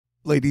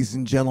Ladies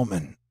and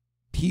gentlemen,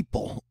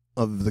 people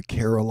of the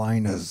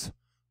Carolinas,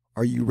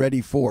 are you ready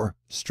for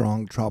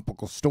strong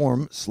tropical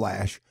storm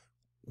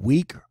 /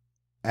 weak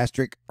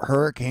asterisk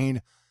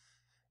hurricane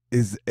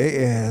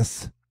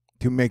Isaias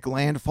to make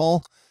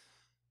landfall?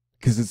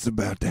 Because it's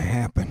about to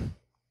happen.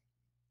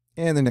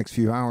 In the next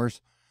few hours,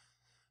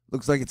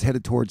 looks like it's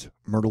headed towards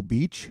Myrtle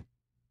Beach,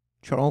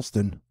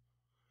 Charleston,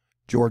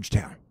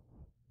 Georgetown.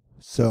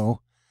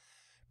 So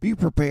be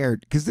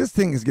prepared, because this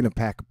thing is going to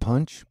pack a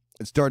punch.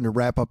 It's starting to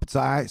wrap up its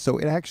eye, so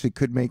it actually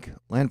could make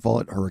landfall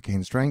at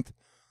hurricane strength.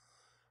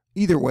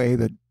 Either way,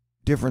 the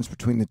difference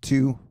between the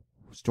two,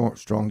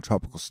 strong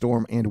tropical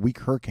storm and weak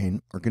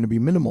hurricane, are going to be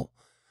minimal.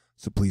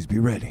 So please be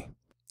ready.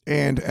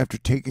 And after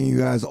taking you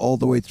guys all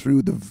the way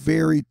through the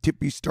very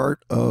tippy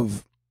start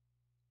of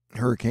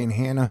Hurricane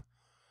Hannah,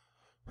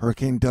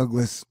 Hurricane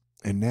Douglas,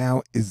 and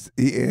now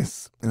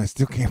Isaias, and I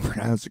still can't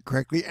pronounce it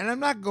correctly, and I'm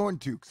not going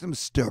to because I'm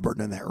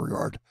stubborn in that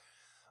regard.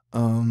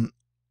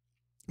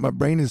 My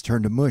brain has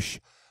turned to mush.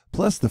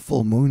 Plus, the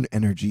full moon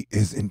energy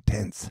is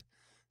intense.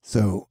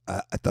 So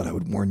I thought I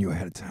would warn you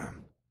ahead of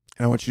time.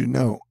 And I want you to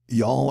know,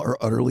 y'all are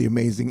utterly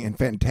amazing and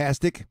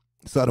fantastic.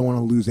 So I don't want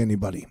to lose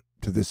anybody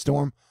to this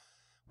storm.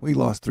 We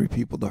lost 3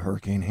 people to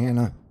Hurricane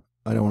Hannah.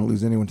 I don't want to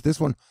lose anyone to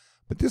this one.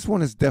 But this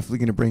one is definitely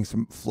going to bring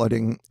some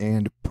flooding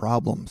and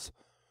problems,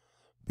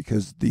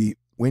 because the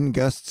wind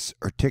gusts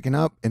are ticking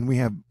up, and we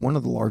have one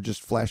of the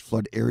largest flash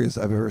flood areas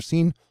I've ever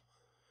seen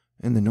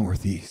in the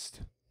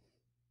Northeast.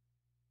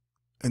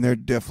 And there are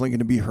definitely going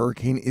to be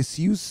hurricane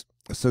issues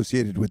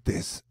associated with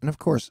this. And of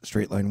course,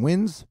 straight line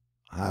winds,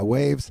 high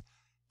waves,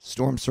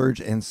 storm surge,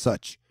 and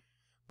such.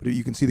 But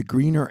you can see the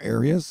greener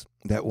areas,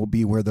 that will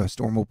be where the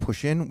storm will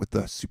push in with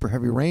the super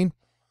heavy rain.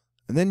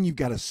 And then you've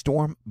got a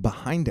storm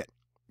behind it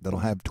that'll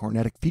have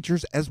tornadic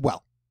features as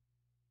well.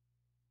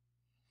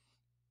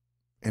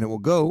 And it will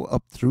go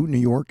up through New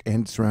York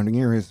and surrounding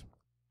areas.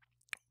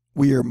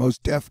 We are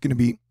most definitely going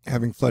to be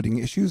having flooding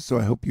issues, so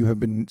I hope you have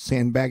been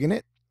sandbagging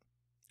it.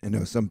 I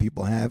know some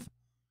people have.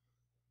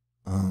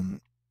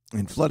 And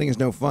flooding is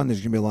no fun. There's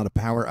going to be a lot of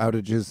power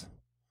outages.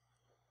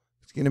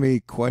 It's going to be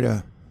quite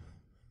a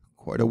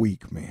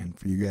week, man,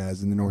 for you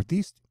guys in the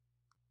Northeast.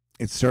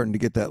 It's starting to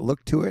get that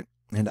look to it.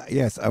 And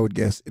yes, I would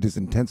guess it is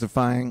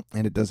intensifying,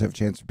 and it does have a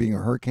chance of being a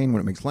hurricane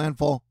when it makes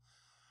landfall,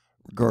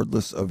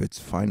 regardless of its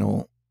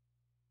final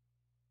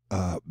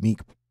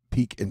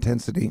peak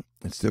intensity.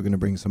 It's still going to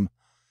bring some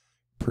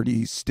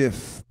pretty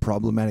stiff,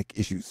 problematic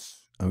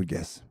issues, I would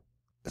guess.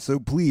 So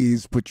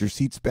please put your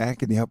seats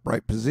back in the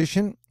upright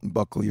position,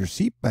 buckle your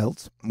seat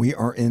belts. We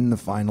are in the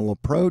final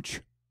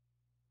approach.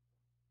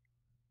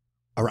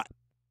 All right.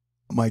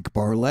 Mike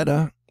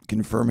Barletta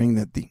confirming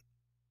that the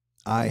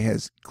eye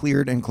has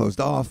cleared and closed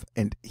off,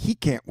 and he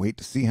can't wait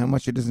to see how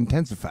much it is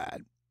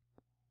intensified.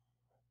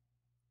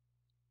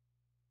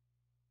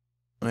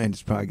 And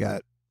it's probably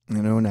got,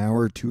 an hour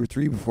or 2 or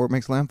 3 before it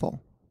makes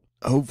landfall.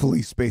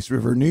 Hopefully, Space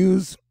River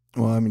News,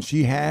 well, I mean,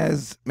 she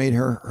has made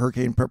her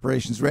hurricane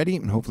preparations ready,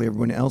 and hopefully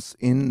everyone else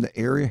in the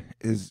area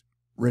is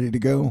ready to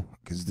go,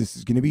 because this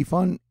is going to be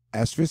fun.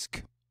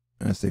 Asterisk,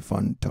 and I say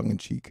fun,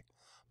 tongue-in-cheek.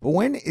 But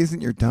when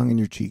isn't your tongue in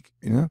your cheek,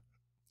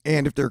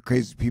 And if there are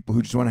crazy people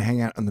who just want to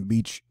hang out on the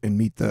beach and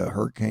meet the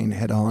hurricane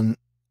head-on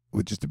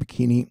with just a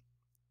bikini,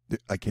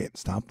 I can't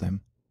stop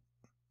them.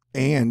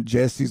 And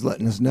Jesse's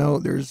letting us know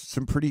there's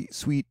some pretty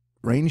sweet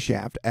rain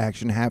shaft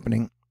action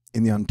happening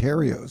in the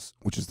Ontarios,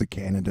 which is the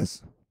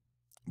Canadas.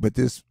 But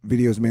this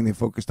video is mainly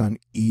focused on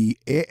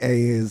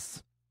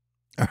EAs.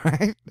 All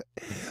right.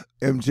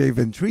 MJ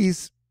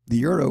Ventris, the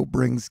Euro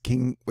brings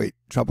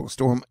tropical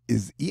storm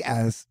is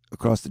EAS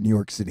across the New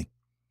York City.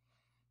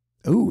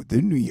 Oh,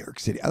 the New York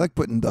City. I like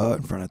putting the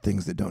in front of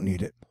things that don't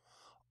need it.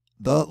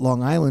 The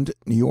Long Island,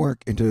 New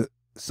York, into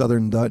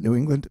southern New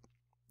England,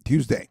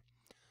 Tuesday.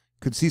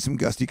 Could see some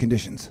gusty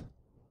conditions.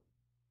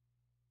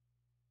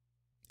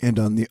 And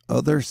on the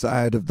other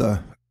side of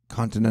the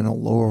continental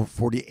lower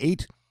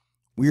 48,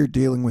 we are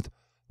dealing with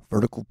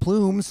vertical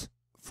plumes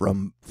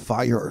from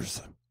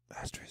fires.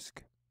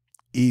 Asterisk.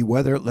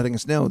 E-weather letting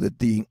us know that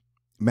the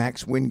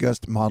max wind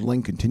gust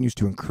modeling continues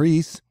to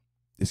increase.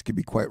 This could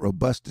be quite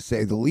robust, to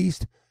say the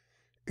least.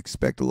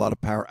 Expect a lot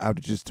of power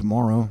outages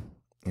tomorrow,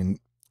 and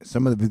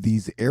some of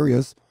these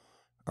areas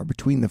are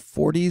between the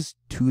 40s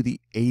to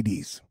the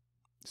 80s.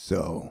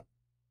 So,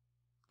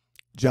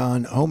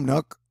 John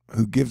Homenook,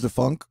 who gives a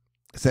funk,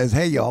 says,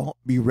 hey, y'all,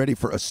 be ready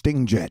for a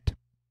sting jet,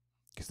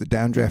 because the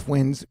downdraft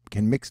winds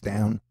can mix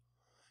down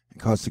and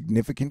cause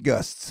significant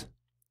gusts.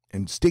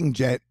 And sting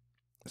jet,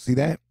 see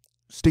that?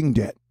 Sting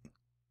jet.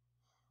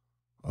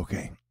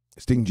 Okay,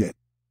 sting jet.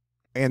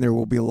 And there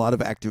will be a lot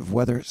of active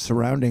weather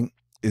surrounding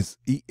is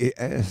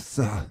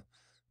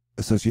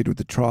associated with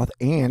the trough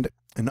and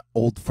an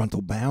old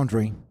frontal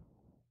boundary.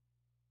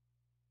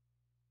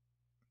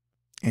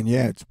 And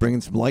yeah, it's bringing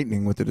some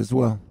lightning with it as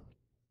well.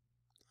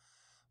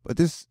 But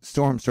this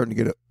storm's starting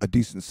to get a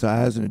decent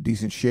size and a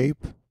decent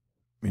shape,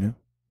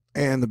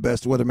 And the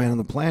best weatherman on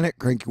the planet,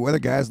 Cranky Weather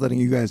Guys, letting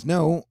you guys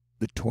know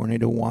the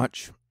tornado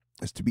watch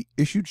is to be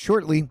issued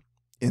shortly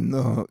in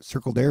the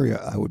circled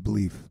area, I would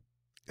believe.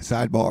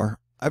 Sidebar.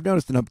 I've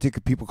noticed an uptick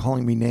of people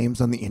calling me names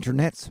on the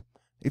internets.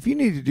 If you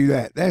need to do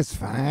that, that's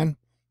fine.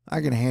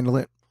 I can handle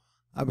it.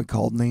 I've been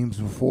called names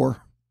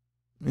before.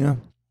 Yeah,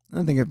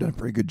 I think I've done a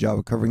pretty good job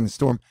of covering the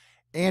storm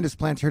and as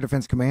Planetary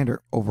Defense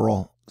Commander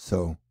overall.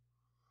 So,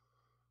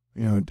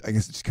 I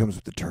guess it just comes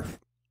with the turf.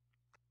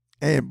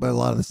 But a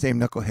lot of the same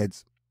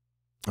knuckleheads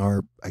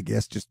are, I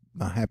guess, just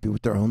not happy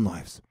with their own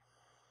lives.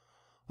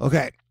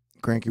 Okay,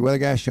 cranky weather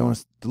guy showing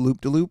us the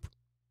loop-de-loop.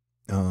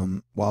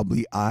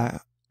 Wobbly eye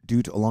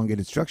due to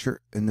elongated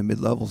structure in the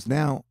mid-levels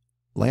now.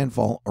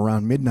 Landfall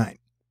around midnight.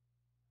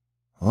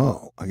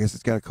 Oh, I guess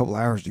it's got a couple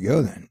hours to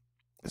go then.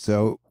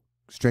 So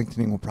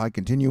strengthening will probably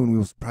continue, and we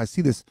will probably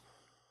see this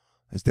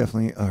as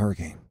definitely a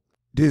hurricane.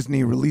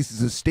 Disney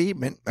releases a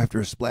statement after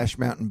a Splash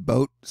Mountain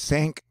boat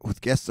sank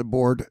with guests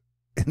aboard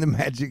in the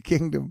Magic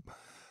Kingdom.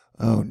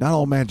 Oh, not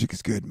all magic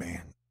is good,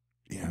 man.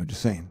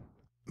 Just saying.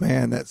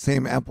 Man, that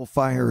same apple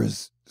fire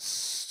is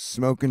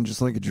smoking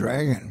just like a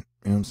dragon.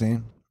 You know what I'm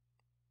saying?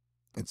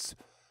 It's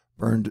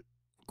burned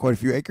quite a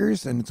few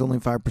acres, and it's only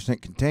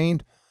 5%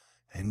 contained.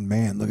 And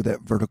man, look at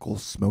that vertical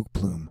smoke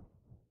plume.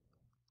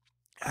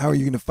 How are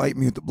you going to fight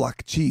me with the block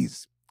of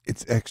cheese?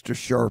 It's extra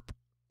sharp.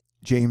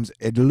 James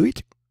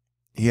Edeluit.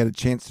 He had a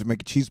chance to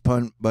make a cheese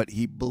pun, but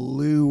he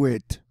blew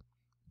it.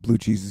 Blue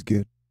cheese is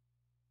good.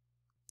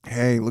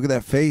 Hey, look at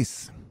that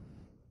face.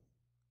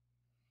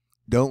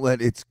 Don't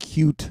let its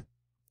cute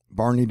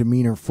Barney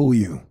demeanor fool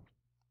you.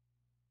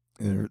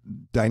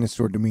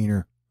 Dinosaur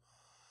demeanor.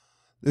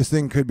 This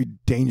thing could be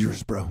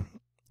dangerous, bro.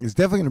 It's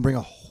definitely going to bring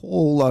a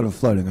whole lot of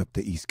flooding up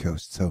the East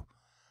Coast. So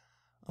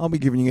I'll be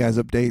giving you guys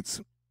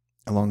updates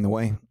along the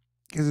way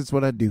because it's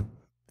what I do.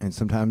 And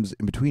sometimes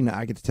in between,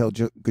 I get to tell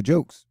good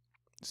jokes.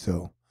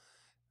 So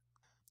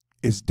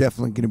it's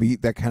definitely going to be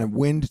that kind of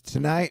wind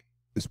tonight.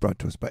 It's brought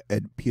to us by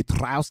Ed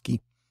Pietrowski.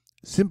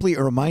 Simply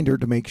a reminder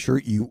to make sure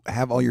you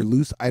have all your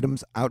loose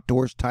items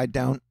outdoors tied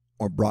down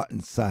or brought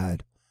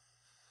inside.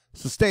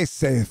 So stay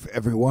safe,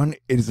 everyone.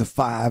 It is a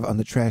 5 on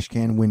the trash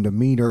can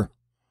windometer.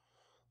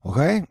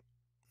 Okay?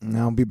 And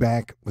I'll be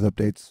back with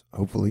updates,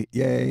 hopefully.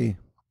 Yay.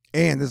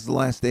 And this is the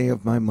last day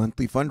of my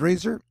monthly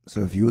fundraiser.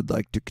 So if you would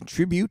like to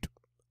contribute,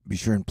 be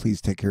sure and please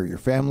take care of your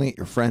family,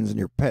 your friends, and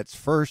your pets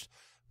first.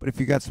 But if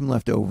you got some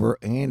left over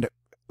and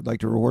would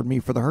like to reward me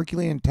for the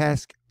Herculean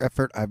task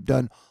effort I've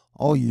done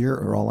all year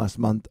or all last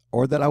month,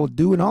 or that I will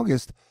do in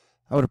August,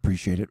 I would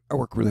appreciate it. I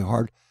work really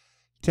hard.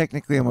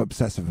 Technically, I'm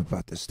obsessive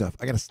about this stuff.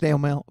 I got a snail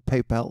mail, a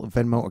PayPal, a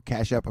Venmo, a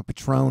Cash App, a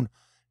Patron,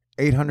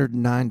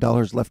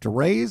 $809 left to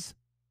raise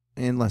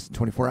in less than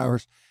 24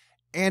 hours,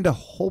 and a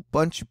whole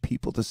bunch of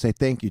people to say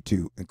thank you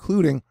to,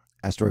 including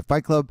Asteroid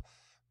Fight Club,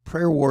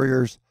 Prayer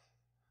Warriors,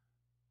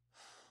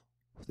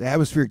 the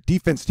Atmospheric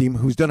Defense Team,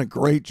 who's done a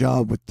great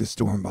job with this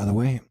storm, by the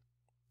way.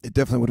 It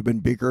definitely would have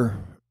been bigger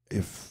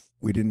if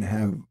we didn't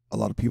have a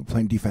lot of people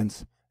playing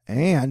defense.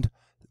 And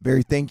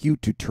very thank you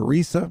to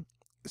Teresa,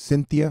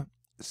 Cynthia,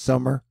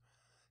 Summer,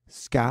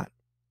 Scott,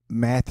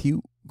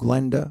 Matthew,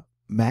 Glenda,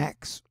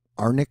 Max,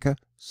 Arnica,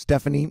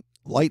 Stephanie,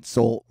 Light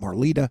Soul,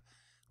 Marlita,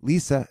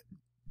 Lisa,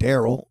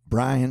 Daryl,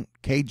 Brian,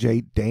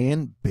 KJ,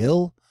 Dan,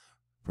 Bill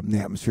from the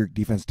Atmospheric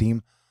Defense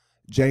Team,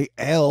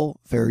 JL,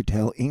 Fairy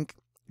Tale Inc.,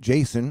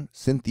 Jason,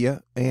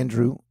 Cynthia,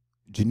 Andrew,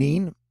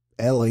 Janine,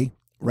 Ellie,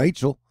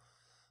 Rachel,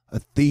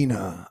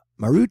 Athena,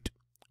 Marut,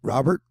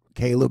 Robert,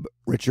 Caleb,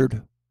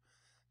 Richard,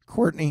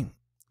 Courtney,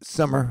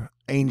 Summer,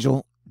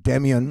 Angel,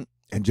 Demian,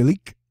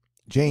 Angelique,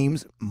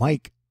 James,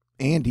 Mike,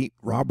 Andy,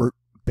 Robert,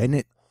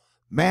 Bennett,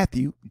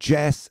 Matthew,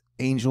 Jess,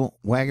 Angel,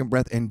 Wagon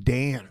Breath, and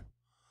Dan.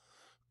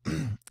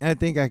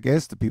 And I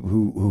guess the people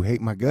who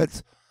hate my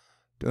guts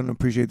don't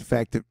appreciate the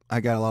fact that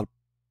I got a lot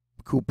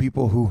of cool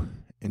people who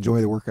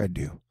enjoy the work I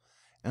do.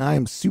 And I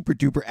am super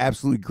duper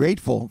absolutely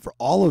grateful for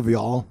all of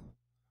y'all.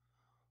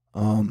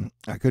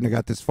 I couldn't have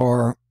got this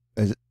far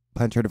as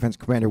Planetary Defense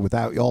Commander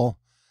without y'all.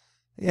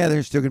 Yeah,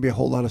 there's still going to be a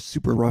whole lot of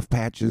super rough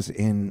patches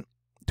in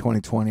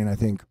 2020, and I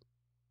think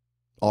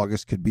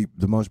August could be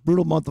the most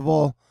brutal month of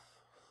all.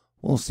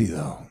 We'll see,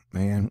 though,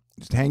 man.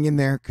 Just hang in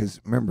there, because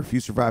remember, if you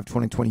survive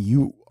 2020,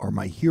 you are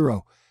my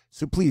hero.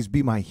 So please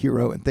be my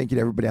hero, and thank you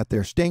to everybody out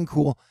there staying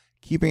cool,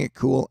 keeping it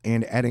cool,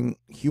 and adding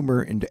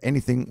humor into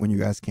anything when you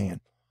guys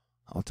can.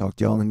 I'll talk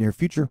to y'all in the near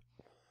future.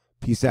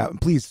 Peace out,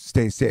 and please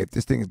stay safe.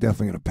 This thing is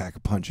definitely going to pack a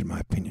punch, in my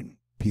opinion.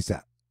 Peace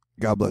out.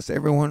 God bless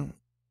everyone.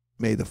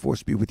 May the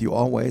force be with you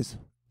always,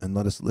 and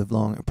let us live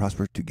long and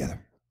prosper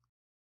together.